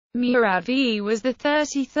Murad V was the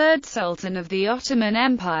 33rd Sultan of the Ottoman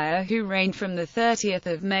Empire who reigned from the 30th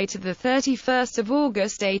of May to the 31st of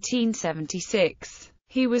August 1876.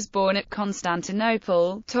 He was born at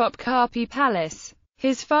Constantinople, Topkapi Palace.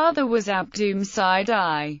 His father was Abdülmecid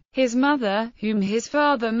I. His mother, whom his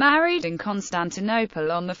father married in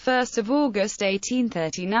Constantinople on 1 August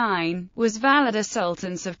 1839, was Valide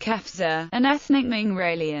Sultans of Kefzer, an ethnic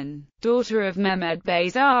Mingrelian, daughter of Mehmed Bey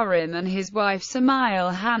Zarim and his wife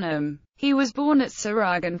Samail Hanım. He was born at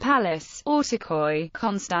Saragan Palace, Ortaköy,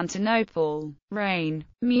 Constantinople. Reign.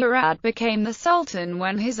 Murad became the Sultan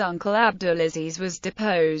when his uncle Abdulaziz was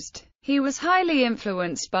deposed. He was highly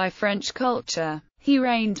influenced by French culture. He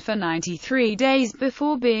reigned for 93 days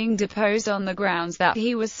before being deposed on the grounds that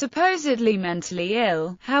he was supposedly mentally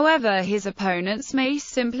ill. However, his opponents may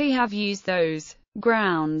simply have used those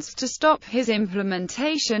grounds to stop his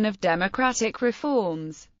implementation of democratic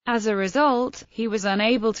reforms. As a result, he was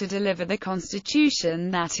unable to deliver the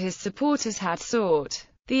constitution that his supporters had sought.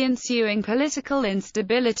 The ensuing political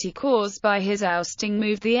instability caused by his ousting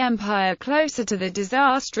moved the empire closer to the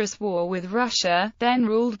disastrous war with Russia, then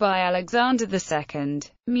ruled by Alexander II.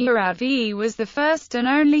 Murad V was the first and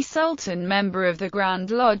only sultan member of the Grand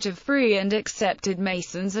Lodge of Free and Accepted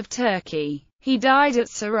Masons of Turkey. He died at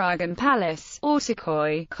Saragan Palace,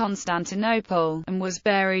 Ortaköy, Constantinople, and was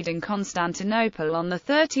buried in Constantinople on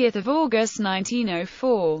 30 August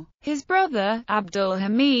 1904. His brother,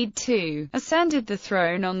 Abdülhamid II, ascended the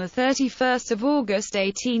throne on 31 August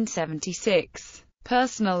 1876.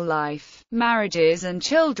 Personal life, marriages and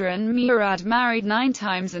children. Murad married 9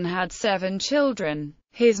 times and had 7 children.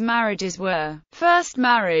 His marriages were: first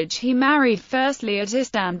marriage, he married firstly at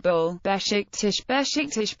Istanbul,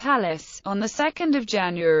 Beşiktaş Palace, on 2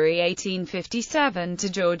 January 1857 to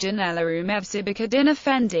Georgian Elaru Mevsibi Kadın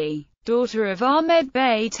Efendi, daughter of Ahmed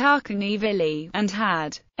Bey Tarkani Vili, and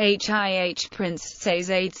had Hih Prince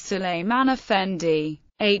Seyzade Süleyman Efendi,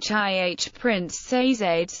 Hih Prince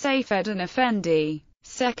Seyzade Seyfeddin Efendi.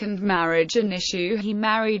 Second marriage an issue, he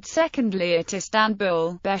married secondly at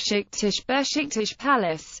Istanbul, Beşiktaş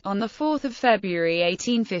Palace, on 4 February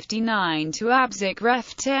 1859 to Abzik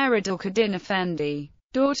Refteridal Kadın Efendi,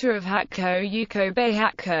 daughter of Hakko Yuko Bey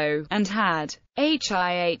Hakko, and had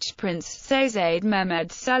Hih Prince Seyzade Mehmed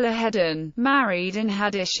Selahaddin, married and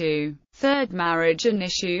had issue. Third marriage an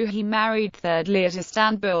issue, he married thirdly at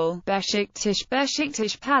Istanbul,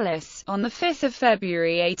 Beşiktaş Palace, on 5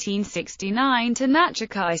 February 1869 to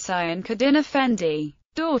Naçakai Sayan Kadın Efendi,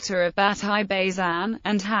 daughter of Batay Beyzan,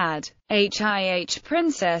 and had Hih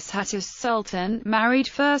Princess Hatice Sultan, married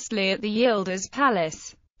firstly at the Yıldız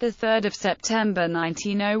Palace, 3 September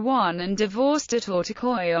 1901 and divorced at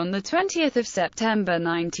Ortaköy on 20 September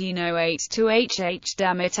 1908 to Hh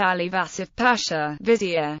Damit Ali Vasif Pasha,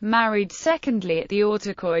 Vizier, married secondly at the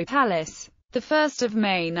Ortaköy Palace, 1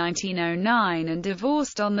 May 1909 and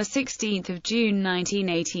divorced on 16 June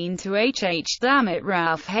 1918 to Hh Damit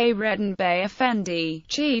Rauf Hayreddin Bey Effendi,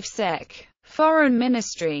 Chief Sec. Foreign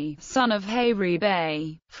Ministry, son of Hayri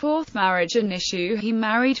Bey. Fourth marriage an issue, he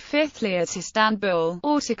married fifthly at Istanbul,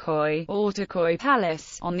 Ortaköy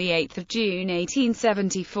Palace, on 8 June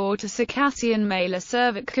 1874 to Circassian Mela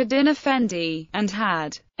Servet Kadın Efendi, and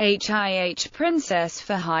had Hih Princess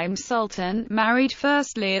Fahim Sultan, married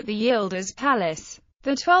firstly at the Yıldız Palace,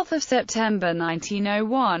 12 September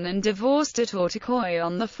 1901 and divorced at Ortaköy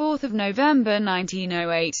on 4 November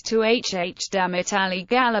 1908 to Hh Damit Ali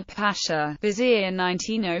Galip Pasha, Vizier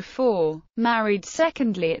 1904, married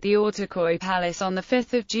secondly at the Ortaköy Palace on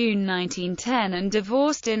 5 June 1910 and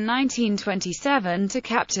divorced in 1927 to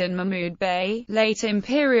Captain Mahmud Bey, late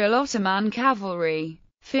Imperial Ottoman Cavalry.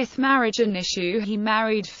 Fifth marriage an issue, he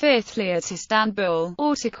married fifthly at Istanbul,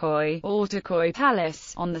 Ortaköy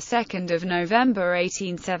Palace, on 2 November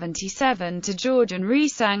 1877 to Georgian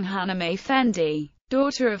Risang Hanım Efendi,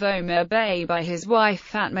 daughter of Ömer Bey by his wife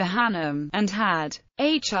Fatma Hanım, and had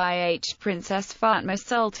Hih Princess Fatma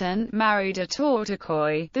Sultan, married at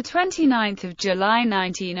Ortaköy, 29 July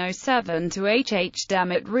 1907 to Hh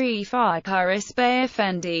Damit Rifai Paris Bey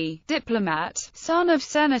Effendi, diplomat, son of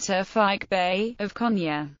Senator Faik Bey, of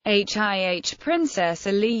Konya. Hih Princess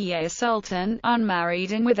Aliye Sultan,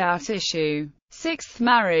 unmarried and without issue. Sixth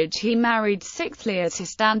marriage, he married sixthly at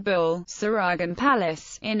Istanbul, Saragan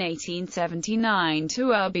Palace, in 1879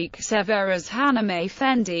 to Ubik Severaz Hanım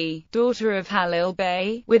Efendi, daughter of Halil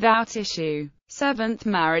Bey, without issue. Seventh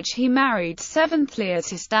marriage, he married seventhly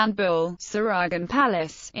at Istanbul, Saragan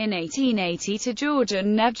Palace, in 1880 to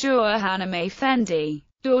Georgian Nevjur Hanım Efendi,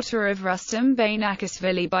 daughter of Rustam Bey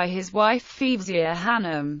Nakasvili by his wife Fevziya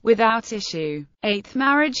Hanım, without issue. 8th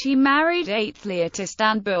marriage. He married 8th Leah to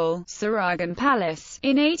Istanbul, Saragan Palace,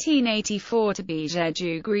 in 1884 to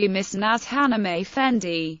Bijegugri Miss Naz Hanım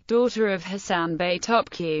Efendi, daughter of Hasan Bey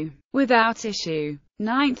Topçu, without issue.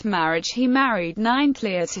 9th marriage. He married 9th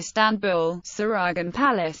Leah to Istanbul, Saragan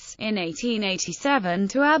Palace, in 1887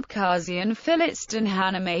 to Abkhazian Filistin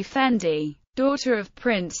Hanım Efendi, daughter of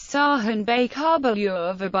Prince Sahan Bey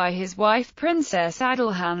Kabulova by his wife Princess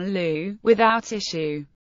Adilhan Lu, without issue.